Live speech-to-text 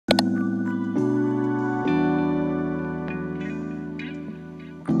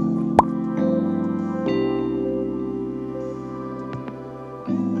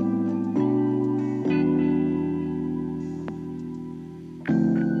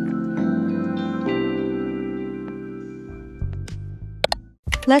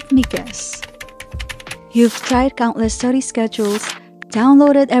Let me guess. You've tried countless study schedules,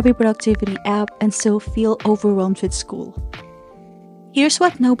 downloaded every productivity app, and still feel overwhelmed with school. Here's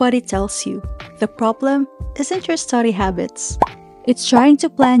what nobody tells you. The problem isn't your study habits. It's trying to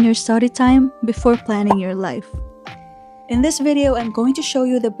plan your study time before planning your life. In this video, I'm going to show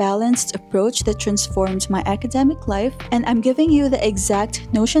you the balanced approach that transformed my academic life, and I'm giving you the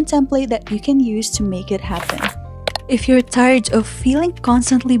exact Notion template that you can use to make it happen. If you're tired of feeling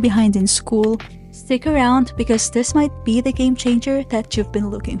constantly behind in school, stick around because this might be the game changer that you've been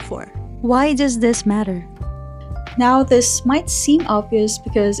looking for. Why does this matter? Now, this might seem obvious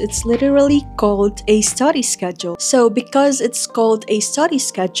because it's literally called a study schedule. So because it's called a study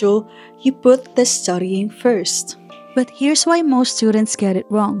schedule, you put the studying first. But here's why most students get it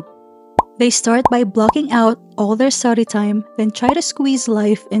wrong. They start by blocking out all their study time, then try to squeeze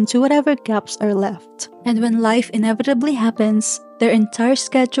life into whatever gaps are left. And when life inevitably happens, their entire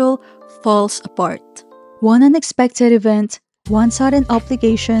schedule falls apart. One unexpected event, one sudden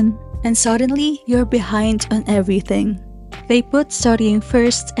obligation, and suddenly you're behind on everything. They put studying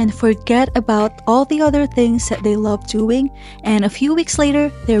first and forget about all the other things that they love doing, and a few weeks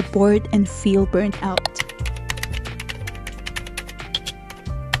later, they're bored and feel burnt out.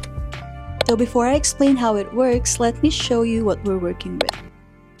 So before I explain how it works, let me show you what we're working with.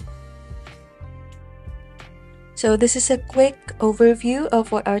 So this is a quick overview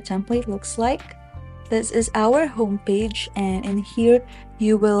of what our template looks like. This is our homepage, and in here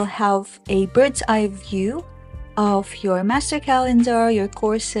you will have a bird's eye view of your master calendar, your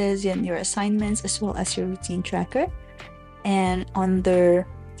courses, and your assignments, as well as your routine tracker. And under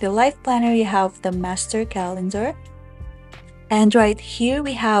the life planner, you have the master calendar. And right here,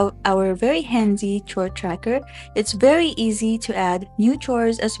 we have our very handy chore tracker. It's very easy to add new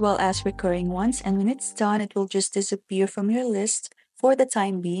chores as well as recurring ones. And when it's done, it will just disappear from your list for the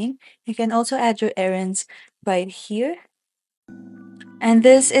time being. You can also add your errands right here. And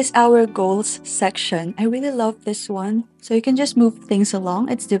this is our goals section. I really love this one. So you can just move things along.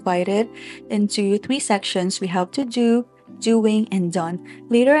 It's divided into 3 sections. We have to do, doing, and done.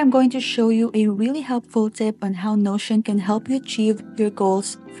 Later, I'm going to show you a really helpful tip on how Notion can help you achieve your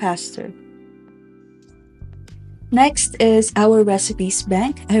goals faster. Next is our recipes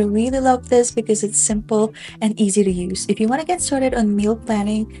bank. I really love this because it's simple and easy to use. If you want to get started on meal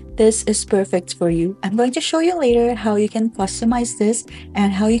planning, this is perfect for you. I'm going to show you later how you can customize this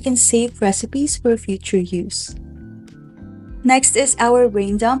and how you can save recipes for future use. Next is our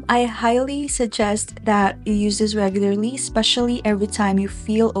brain dump. I highly suggest that you use this regularly, especially every time you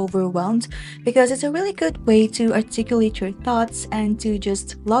feel overwhelmed, because it's a really good way to articulate your thoughts and to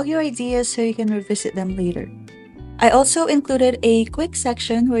just log your ideas so you can revisit them later. I also included a quick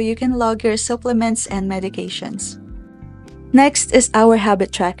section where you can log your supplements and medications. Next is our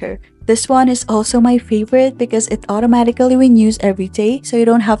habit tracker. This one is also my favorite because it automatically renews every day, so you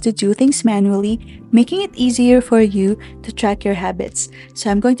don't have to do things manually, making it easier for you to track your habits. So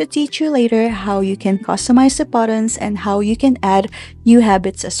I'm going to teach you later how you can customize the buttons and how you can add new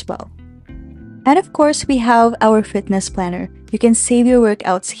habits as well. And of course, we have our fitness planner. You can save your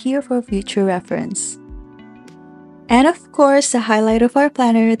workouts here for future reference. And of course, the highlight of our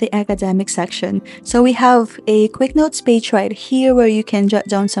planner, the academic section. So we have a quick notes page right here where you can jot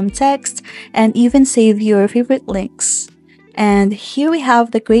down some text and even save your favorite links. And here we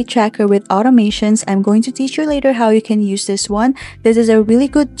have the grade tracker with automations. I'm going to teach you later how you can use this one. This is a really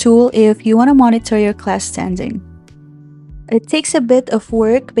good tool if you want to monitor your class standing. It takes a bit of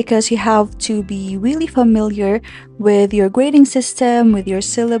work because you have to be really familiar with your grading system, with your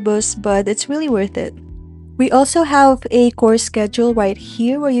syllabus, but it's really worth it. We also have a course schedule right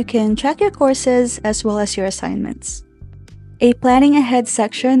here where you can track your courses as well as your assignments. A planning ahead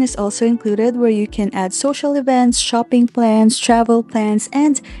section is also included where you can add social events, shopping plans, travel plans,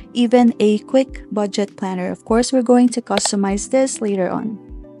 and even a quick budget planner. Of course, we're going to customize this later on.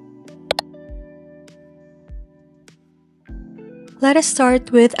 Let us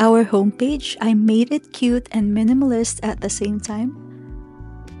start with our homepage. I made it cute and minimalist at the same time.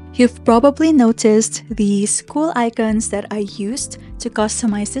 You've probably noticed these cool icons that I used to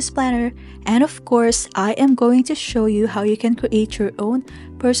customize this planner, and of course, I am going to show you how you can create your own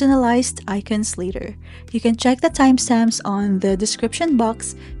personalized icons later. You can check the timestamps on the description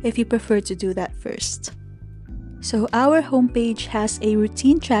box if you prefer to do that first. So our homepage has a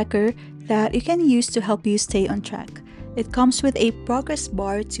routine tracker that you can use to help you stay on track. It comes with a progress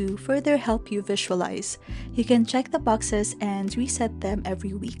bar to further help you visualize. You can check the boxes and reset them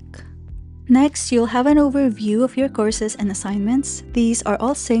every week. Next, you'll have an overview of your courses and assignments. These are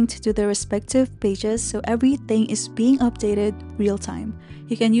all synced to their respective pages, so everything is being updated real time.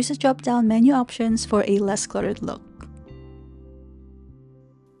 You can use the drop-down menu options for a less cluttered look.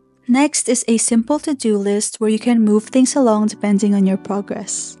 Next is a simple to-do list where you can move things along depending on your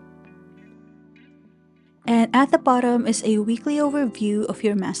progress. And at the bottom is a weekly overview of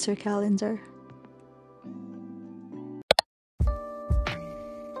your master calendar.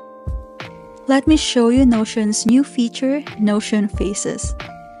 Let me show you Notion's new feature, Notion Faces.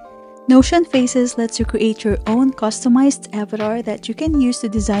 Notion Faces lets you create your own customized avatar that you can use to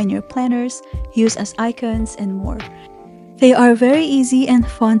design your planners, use as icons, and more. They are very easy and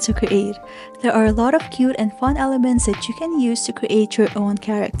fun to create. There are a lot of cute and fun elements that you can use to create your own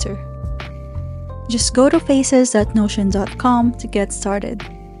character. Just go to faces.notion.com to get started.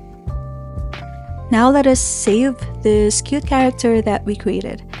 Now let us save this cute character that we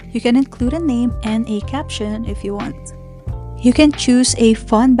created. You can include a name and a caption if you want. You can choose a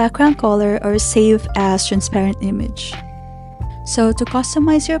fun background color or save as transparent image. So to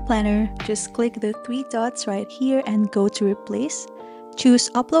customize your planner, just click the three dots right here and go to Replace. Choose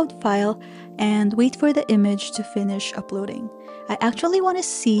Upload File and wait for the image to finish uploading. I actually want to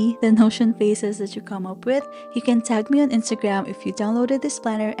see the Notion faces that you come up with. You can tag me on Instagram if you downloaded this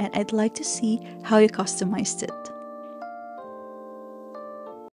planner, and I'd like to see how you customized it.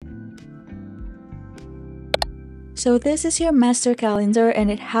 So this is your master calendar,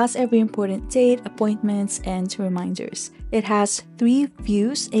 and it has every important date, appointments, and reminders. It has 3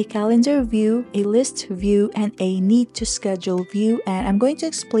 views, a calendar view, a list view, and a need to schedule view, and I'm going to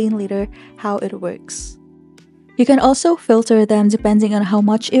explain later how it works. You can also filter them depending on how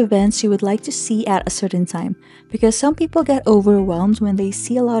much events you would like to see at a certain time, because some people get overwhelmed when they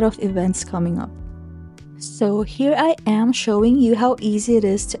see a lot of events coming up. So here I am showing you how easy it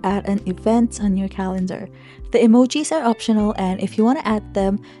is to add an event on your calendar. The emojis are optional, and if you want to add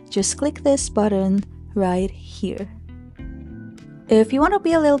them, just click this button right here. If you want to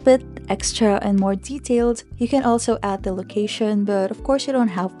be a little bit extra and more detailed, you can also add the location, but of course you don't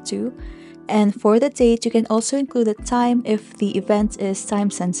have to. And for the date, you can also include the time if the event is time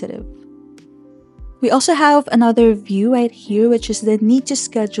sensitive. We also have another view right here, which is the need to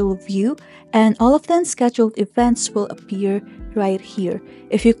schedule view, and all of the unscheduled events will appear right here.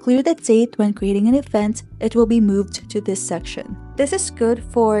 If you clear the date when creating an event, it will be moved to this section. This is good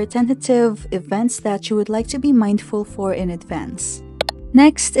for tentative events that you would like to be mindful for in advance.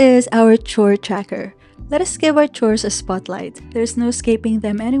 Next is our chore tracker. Let us give our chores a spotlight. There's no escaping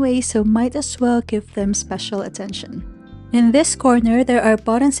them anyway, so might as well give them special attention. In this corner, there are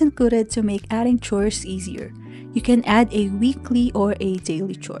buttons included to make adding chores easier. You can add a weekly or a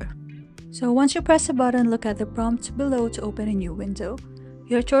daily chore. So once you press a button, look at the prompt below to open a new window.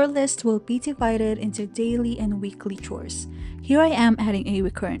 Your chore list will be divided into daily and weekly chores. Here I am adding a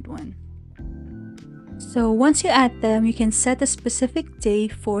recurrent one. So once you add them, you can set a specific day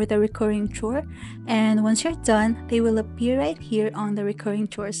for the recurring chore, and once you're done, they will appear right here on the recurring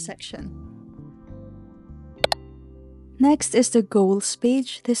chores section. Next is the goals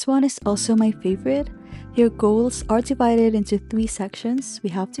page. This one is also my favorite. Your goals are divided into 3 sections. We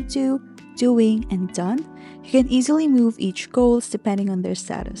have to do, doing, and done. You can easily move each goals depending on their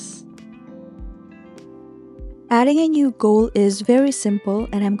status. Adding a new goal is very simple,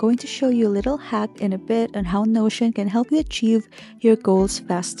 and I'm going to show you a little hack in a bit on how Notion can help you achieve your goals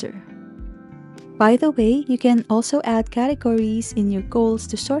faster. By the way, you can also add categories in your goals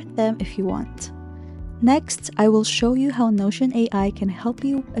to sort them if you want. Next, I will show you how Notion AI can help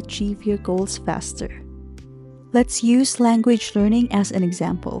you achieve your goals faster. Let's use language learning as an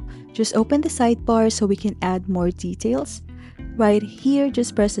example. Just open the sidebar so we can add more details. Right here,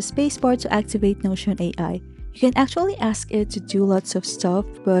 just press the spacebar to activate Notion AI. You can actually ask it to do lots of stuff,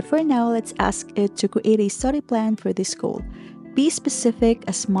 but for now, let's ask it to create a study plan for this goal. Be specific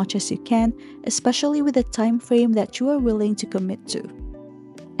as much as you can, especially with the time frame that you are willing to commit to.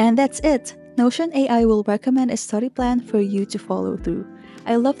 And that's it. Notion AI will recommend a study plan for you to follow through.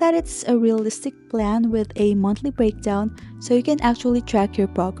 I love that it's a realistic plan with a monthly breakdown, so you can actually track your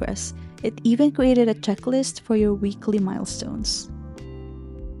progress. It even created a checklist for your weekly milestones.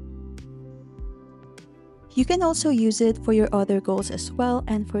 You can also use it for your other goals as well,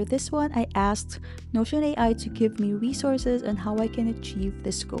 and for this one, I asked Notion AI to give me resources on how I can achieve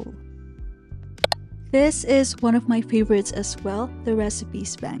this goal. This is one of my favorites as well, the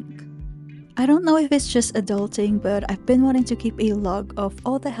recipes bank. I don't know if it's just adulting, but I've been wanting to keep a log of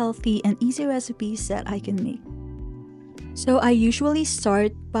all the healthy and easy recipes that I can make. So I usually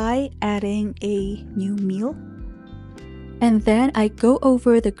start by adding a new meal. And then I go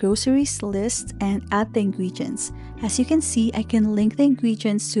over the groceries list and add the ingredients. As you can see, I can link the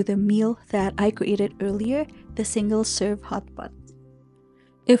ingredients to the meal that I created earlier, the single serve hot pot.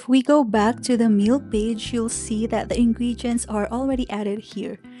 If we go back to the meal page, you'll see that the ingredients are already added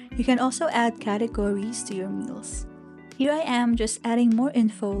here. You can also add categories to your meals. Here I am just adding more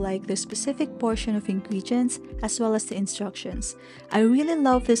info like the specific portion of ingredients as well as the instructions. I really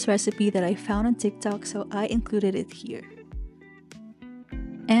love this recipe that I found on TikTok, so I included it here.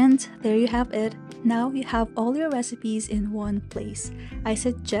 And there you have it. Now you have all your recipes in one place. I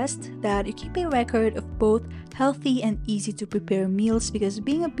suggest that you keep a record of both healthy and easy to prepare meals because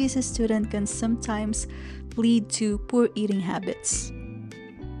being a busy student can sometimes lead to poor eating habits.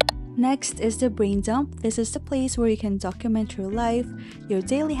 Next is the brain dump. This is the place where you can document your life, your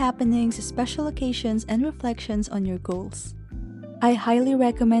daily happenings, special occasions, and reflections on your goals. I highly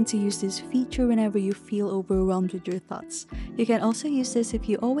recommend to use this feature whenever you feel overwhelmed with your thoughts. You can also use this if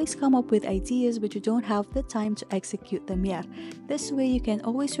you always come up with ideas but you don't have the time to execute them yet. This way you can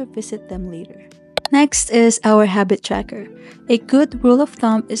always revisit them later. Next is our habit tracker. A good rule of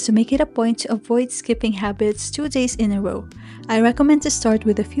thumb is to make it a point to avoid skipping habits 2 days in a row. I recommend to start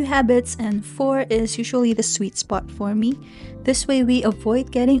with a few habits, and 4 is usually the sweet spot for me. This way we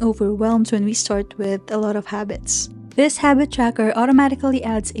avoid getting overwhelmed when we start with a lot of habits. This habit tracker automatically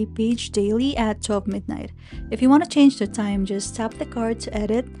adds a page daily at 12 midnight. If you want to change the time, just tap the card to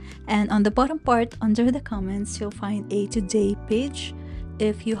edit, and on the bottom part under the comments, you'll find a today page.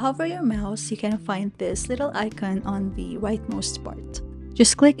 If you hover your mouse, you can find this little icon on the rightmost part.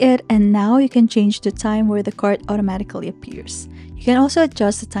 Just click it and now you can change the time where the card automatically appears. You can also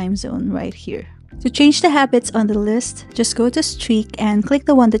adjust the time zone right here. To change the habits on the list, just go to streak and click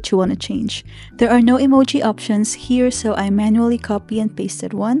the one that you want to change. There are no emoji options here, so I manually copy and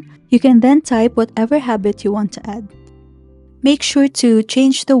pasted one. You can then type whatever habit you want to add. Make sure to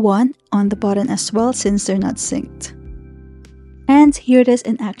change the one on the button as well since they're not synced. And here it is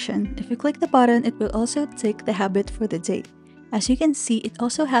in action. If you click the button, it will also tick the habit for the day. As you can see, it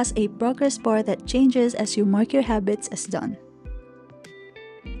also has a progress bar that changes as you mark your habits as done.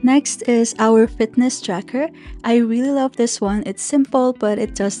 Next is our fitness tracker. I really love this one. It's simple, but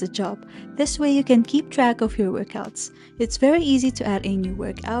it does the job. This way you can keep track of your workouts. It's very easy to add a new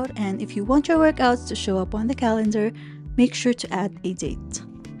workout, and if you want your workouts to show up on the calendar, make sure to add a date.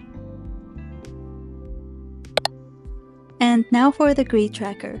 And now for the grade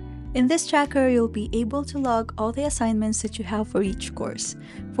tracker. In this tracker, you'll be able to log all the assignments that you have for each course.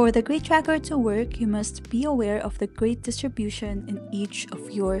 For the grade tracker to work, you must be aware of the grade distribution in each of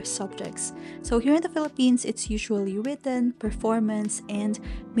your subjects. So here in the Philippines, it's usually written, performance, and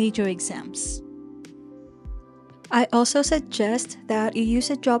major exams. I also suggest that you use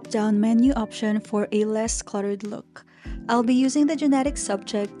a drop-down menu option for a less cluttered look. I'll be using the genetics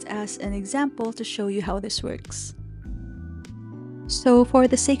subject as an example to show you how this works. So for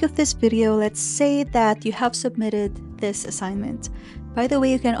the sake of this video, let's say that you have submitted this assignment. By the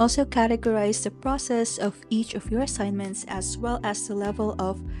way, you can also categorize the process of each of your assignments as well as the level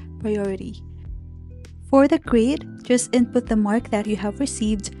of priority. For the grade, just input the mark that you have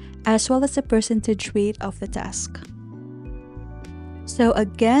received as well as the percentage rate of the task. So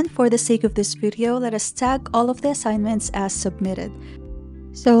again, for the sake of this video, let us tag all of the assignments as submitted.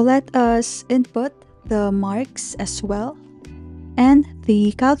 So let us input the marks as well. And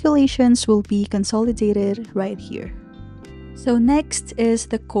the calculations will be consolidated right here. So next is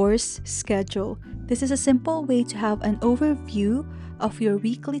the course schedule. This is a simple way to have an overview of your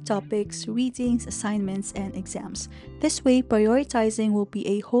weekly topics, readings, assignments, and exams. This way, prioritizing will be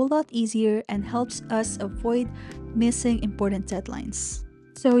a whole lot easier and helps us avoid missing important deadlines.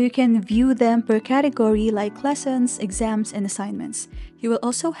 So you can view them per category like lessons, exams, and assignments. You will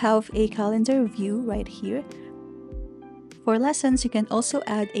also have a calendar view right here. For lessons, you can also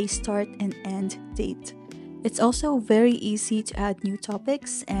add a start and end date. It's also very easy to add new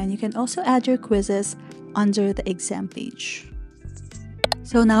topics, and you can also add your quizzes under the exam page.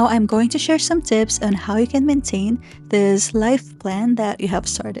 So now I'm going to share some tips on how you can maintain this life plan that you have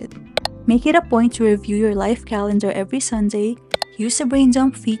started. Make it a point to review your life calendar every Sunday, use the brain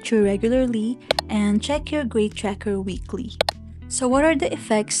dump feature regularly, and check your grade tracker weekly. So what are the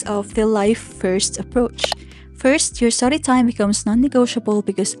effects of the life first approach? First, your study time becomes non-negotiable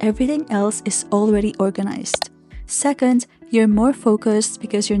because everything else is already organized. Second, you're more focused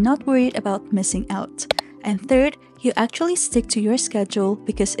because you're not worried about missing out. And third, you actually stick to your schedule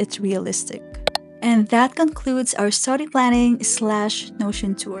because it's realistic. And that concludes our study planning /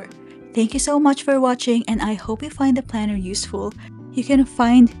 Notion tour. Thank you so much for watching, and I hope you find the planner useful. You can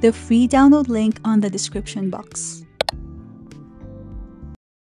find the free download link on the description box.